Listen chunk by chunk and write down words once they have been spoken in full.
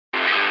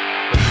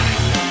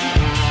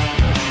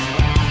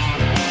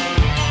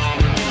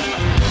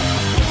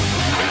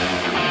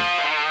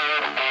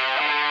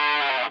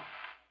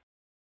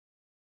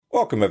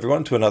Welcome,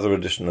 everyone, to another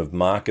edition of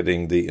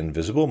Marketing the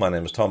Invisible. My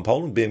name is Tom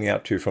Poland, beaming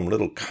out to you from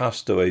Little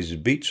Castaways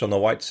Beach on the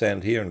white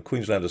sand here in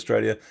Queensland,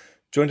 Australia.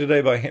 Joined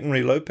today by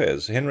Henry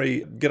Lopez.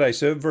 Henry, g'day,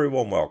 sir. Very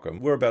warm welcome.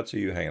 Whereabouts are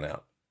you hanging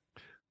out?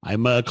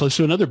 I'm close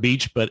to another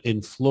beach, but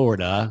in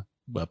Florida,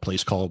 a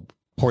place called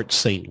Port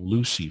St.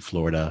 Lucie,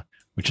 Florida,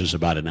 which is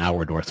about an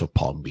hour north of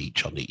Palm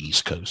Beach on the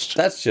East Coast.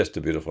 That's just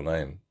a beautiful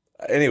name.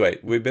 Anyway,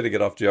 we better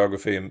get off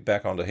geography and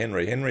back onto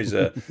Henry. Henry's,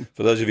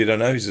 for those of you who don't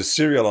know, he's a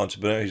serial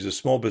entrepreneur. He's a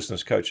small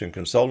business coach and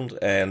consultant,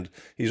 and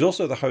he's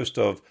also the host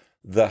of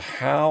the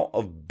How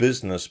of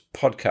Business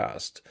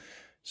podcast,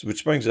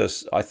 which brings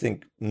us, I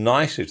think,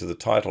 nicely to the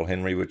title,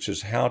 Henry, which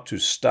is how to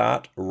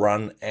start,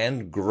 run,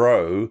 and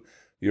grow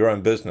your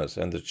own business.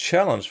 And the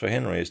challenge for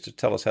Henry is to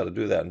tell us how to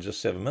do that in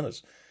just 7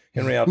 minutes.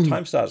 Henry, our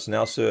time starts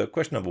now. So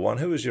question number one,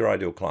 who is your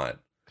ideal client?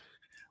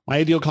 My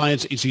ideal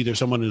client is either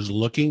someone who's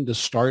looking to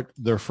start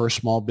their first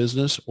small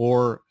business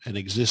or an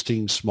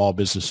existing small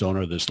business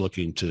owner that's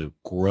looking to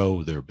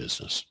grow their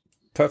business.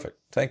 Perfect.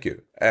 Thank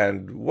you.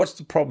 And what's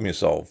the problem you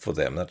solve for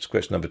them? That's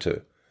question number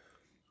two.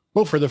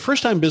 Well, for the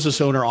first-time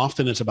business owner,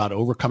 often it's about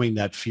overcoming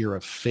that fear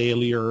of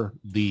failure,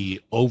 the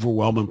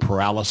overwhelming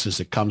paralysis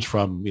that comes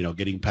from,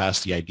 getting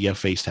past the idea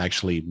phase to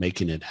actually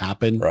making it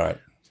happen. Right.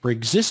 For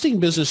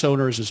existing business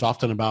owners, it's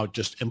often about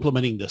just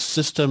implementing the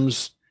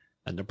systems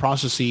and the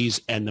processes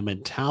and the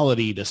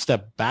mentality to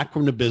step back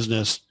from the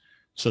business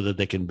so that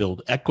they can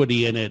build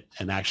equity in it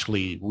and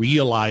actually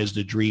realize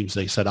the dreams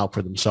they set out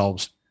for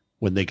themselves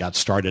when they got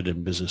started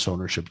in business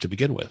ownership to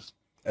begin with.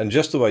 And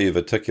just the way you've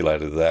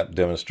articulated that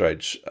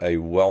demonstrates a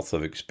wealth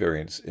of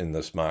experience in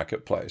this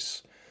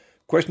marketplace.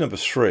 Question number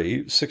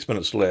three, 6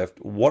 minutes left.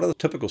 What are the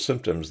typical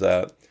symptoms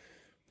that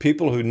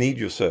people who need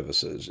your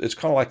services, it's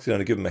kind of like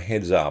to give them a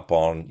heads up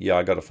on,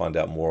 I got to find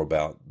out more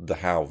about the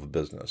how of a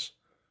business.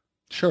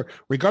 Sure.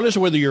 Regardless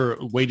of whether you're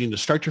waiting to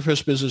start your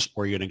first business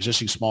or you're an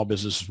existing small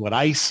business, what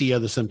I see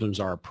other symptoms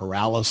are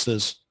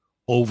paralysis,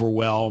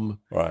 overwhelm,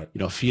 right?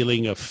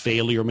 Feeling of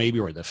failure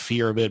maybe, or the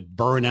fear of it,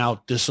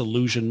 burnout,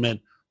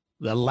 disillusionment,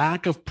 the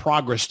lack of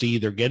progress to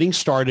either getting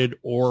started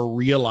or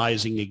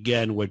realizing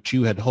again what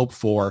you had hoped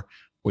for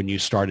when you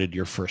started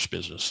your first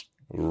business.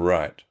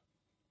 Right.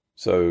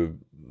 So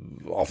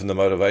often the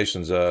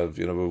motivations are,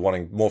 we're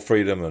wanting more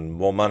freedom and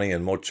more money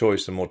and more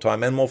choice and more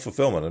time and more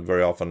fulfillment. And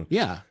very often,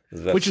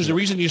 which is the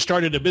reason you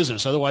started a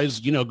business. Otherwise,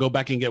 go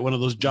back and get one of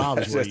those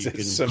jobs where you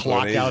can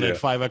clock out at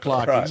 5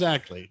 o'clock. Right.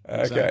 Exactly.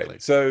 Okay.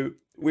 So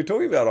we're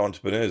talking about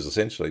entrepreneurs,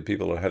 essentially,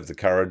 people that have the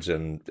courage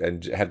and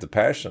have the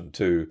passion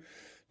to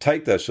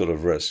take those sort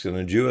of risks and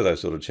endure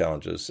those sort of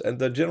challenges. And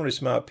they're generally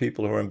smart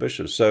people who are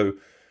ambitious. So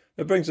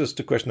it brings us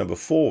to question number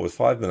 4 with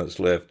 5 minutes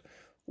left.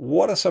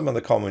 What are some of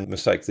the common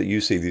mistakes that you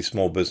see these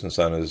small business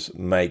owners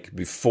make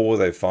before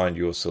they find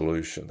your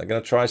solution? They're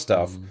going to try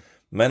stuff,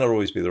 may not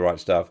always be the right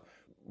stuff.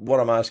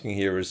 What I'm asking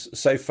here is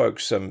save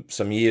folks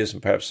some years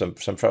and perhaps some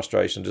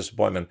frustration,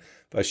 disappointment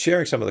by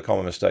sharing some of the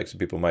common mistakes that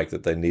people make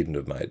that they needn't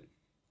have made.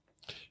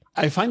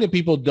 I find that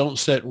people don't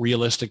set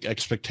realistic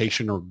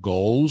expectation or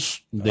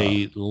goals.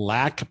 They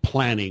lack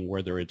planning,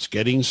 whether it's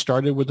getting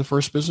started with the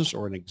first business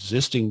or an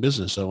existing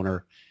business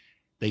owner.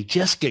 They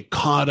just get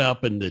caught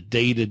up in the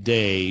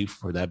day-to-day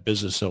for that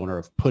business owner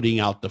of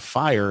putting out the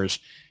fires,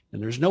 and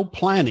there's no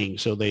planning,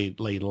 so they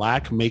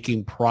lack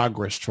making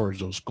progress towards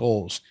those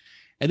goals.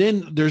 And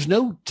then there's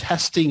no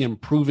testing and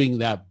proving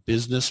that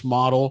business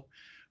model.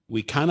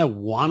 We kind of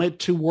want it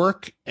to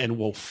work, and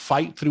we'll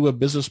fight through a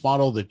business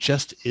model that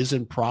just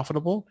isn't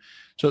profitable.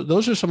 So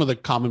those are some of the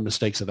common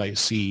mistakes that I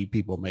see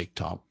people make,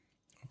 Tom.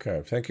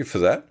 Okay, thank you for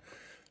that.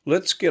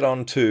 Let's get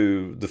on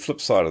to the flip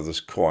side of this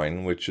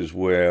coin, which is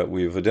where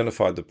we've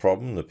identified the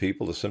problem, the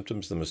people, the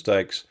symptoms, the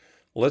mistakes.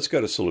 Let's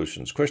go to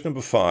solutions. Question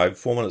number 5,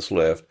 4 minutes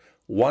left.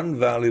 One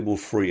valuable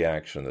free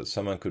action that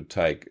someone could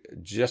take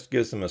just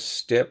gives them a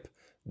step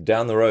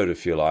down the road,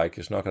 if you like.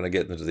 It's not going to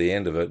get them to the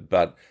end of it,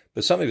 but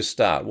something to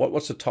start.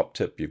 What's the top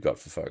tip you've got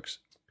for folks?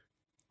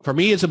 For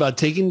me, it's about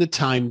taking the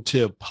time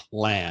to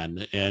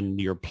plan. And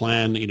your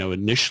plan,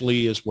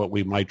 initially is what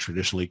we might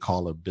traditionally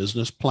call a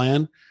business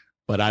plan.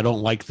 But I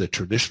don't like the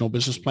traditional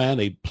business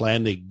plan, a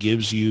plan that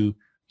gives you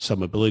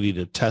some ability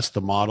to test the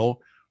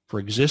model. For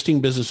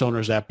existing business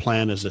owners, that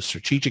plan is a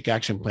strategic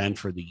action plan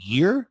for the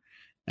year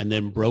and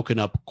then broken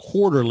up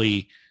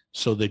quarterly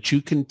so that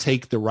you can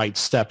take the right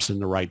steps in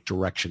the right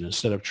direction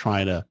instead of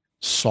trying to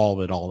solve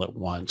it all at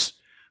once.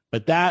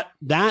 But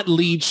that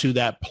leads to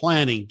that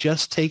planning,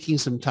 just taking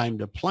some time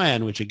to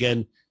plan, which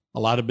again, a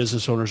lot of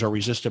business owners are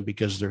resistant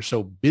because they're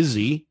so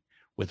busy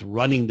with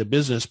running the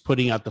business,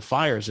 putting out the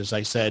fires, as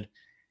I said.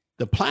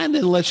 The plan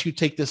then lets you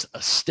take this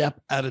a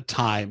step at a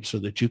time so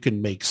that you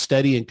can make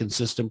steady and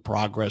consistent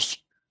progress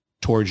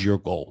towards your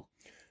goal.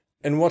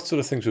 And what sort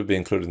of things would be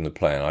included in the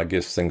plan? I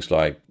guess things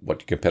like what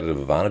your competitive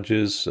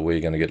advantages, where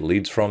you're going to get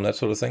leads from, that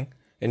sort of thing.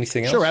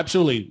 Anything else? Sure,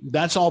 absolutely.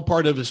 That's all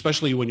part of,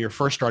 especially when you're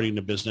first starting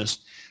the business.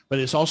 But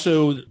it's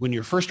also, when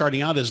you're first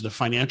starting out, is the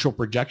financial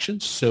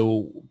projections.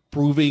 So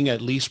proving, at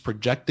least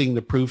projecting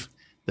the proof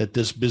that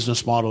this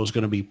business model is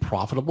going to be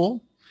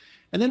profitable.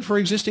 And then for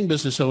existing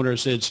business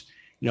owners, it's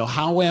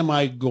how am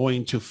I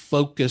going to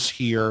focus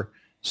here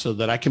so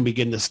that I can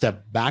begin to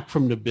step back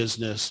from the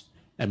business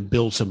and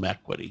build some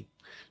equity?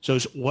 So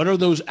what are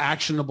those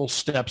actionable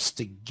steps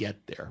to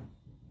get there?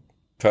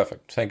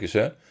 Perfect. Thank you,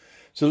 sir.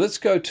 So let's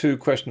go to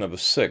question number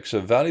 6,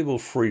 a valuable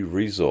free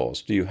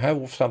resource. Do you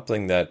have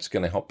something that's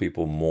going to help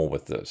people more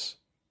with this?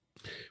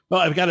 Well,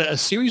 I've got a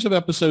series of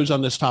episodes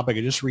on this topic.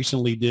 I just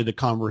recently did a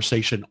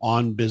conversation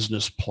on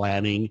business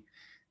planning,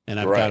 and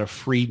I've got a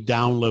free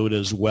download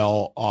as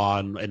well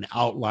on an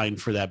outline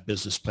for that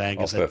business plan.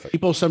 Because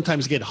people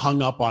sometimes get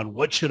hung up on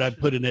what should I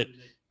put in it.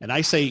 And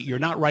I say, you're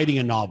not writing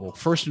a novel.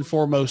 First and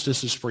foremost,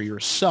 this is for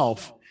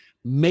yourself.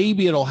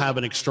 Maybe it'll have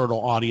an external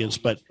audience,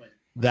 but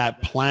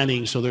that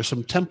planning. So there's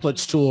some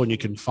templates tool, and you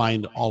can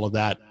find all of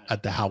that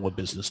at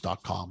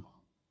thehowofbusiness.com.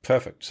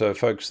 Perfect. So,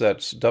 folks,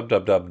 that's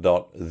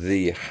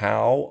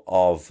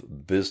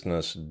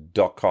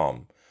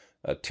www.thehowofbusiness.com.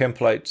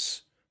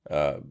 Templates,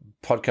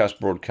 podcast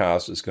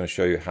broadcast is going to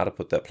show you how to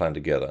put that plan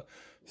together.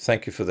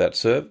 Thank you for that,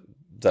 sir.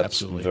 That's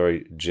Absolutely.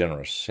 Very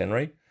generous,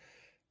 Henry.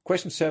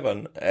 Question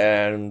 7,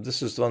 and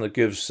this is the one that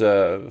gives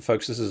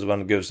folks. This is the one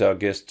that gives our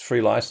guests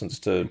free license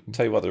to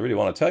tell you what they really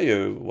want to tell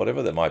you,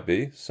 whatever that might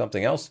be,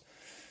 something else.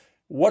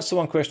 What's the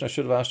one question I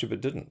should have asked you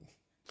but didn't?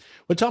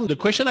 Well, Tom, the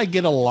question I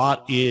get a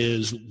lot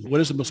is, what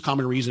is the most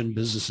common reason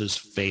businesses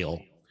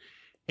fail?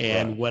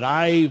 And what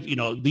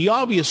the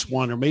obvious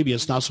one, or maybe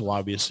it's not so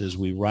obvious, is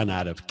we run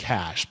out of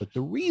cash. But the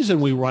reason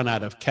we run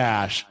out of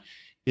cash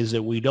is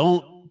that we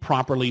don't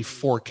properly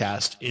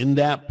forecast in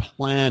that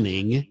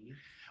planning,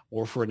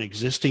 or for an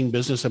existing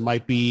business, it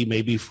might be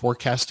maybe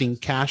forecasting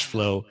cash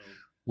flow.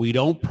 We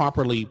don't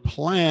properly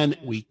plan.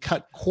 We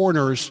cut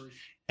corners.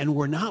 And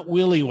we're not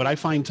willing, what I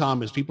find,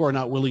 Tom, is people are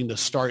not willing to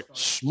start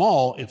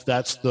small if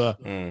that's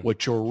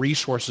what your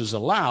resources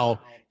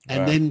allow,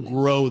 and then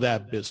grow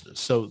that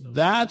business. So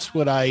that's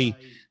what I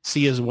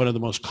see as one of the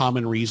most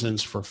common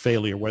reasons for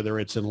failure, whether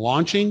it's in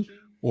launching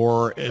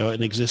or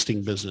an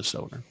existing business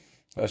owner.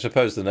 I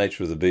suppose the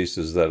nature of the beast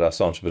is that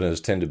us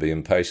entrepreneurs tend to be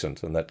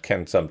impatient, and that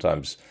can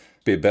sometimes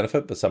be a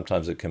benefit, but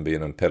sometimes it can be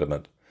an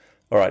impediment.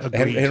 All right,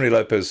 Henry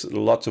Lopez,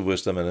 lots of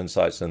wisdom and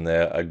insights in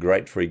there. A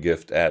great free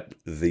gift at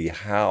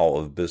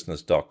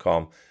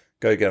thehowofbusiness.com.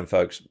 Go get them,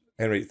 folks.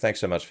 Henry, thanks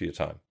so much for your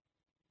time.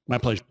 My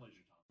pleasure.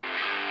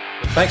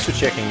 Thanks for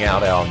checking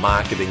out our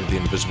Marketing the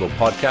Invisible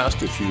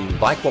podcast. If you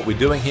like what we're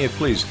doing here,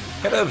 please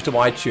head over to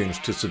iTunes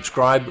to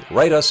subscribe,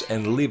 rate us,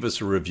 and leave us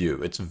a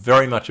review. It's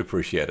very much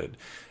appreciated.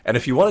 And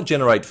if you want to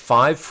generate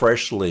 5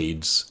 fresh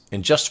leads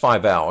in just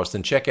 5 hours,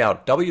 then check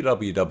out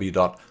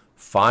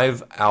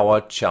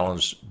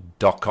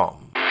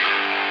www.5hourchallenge.com.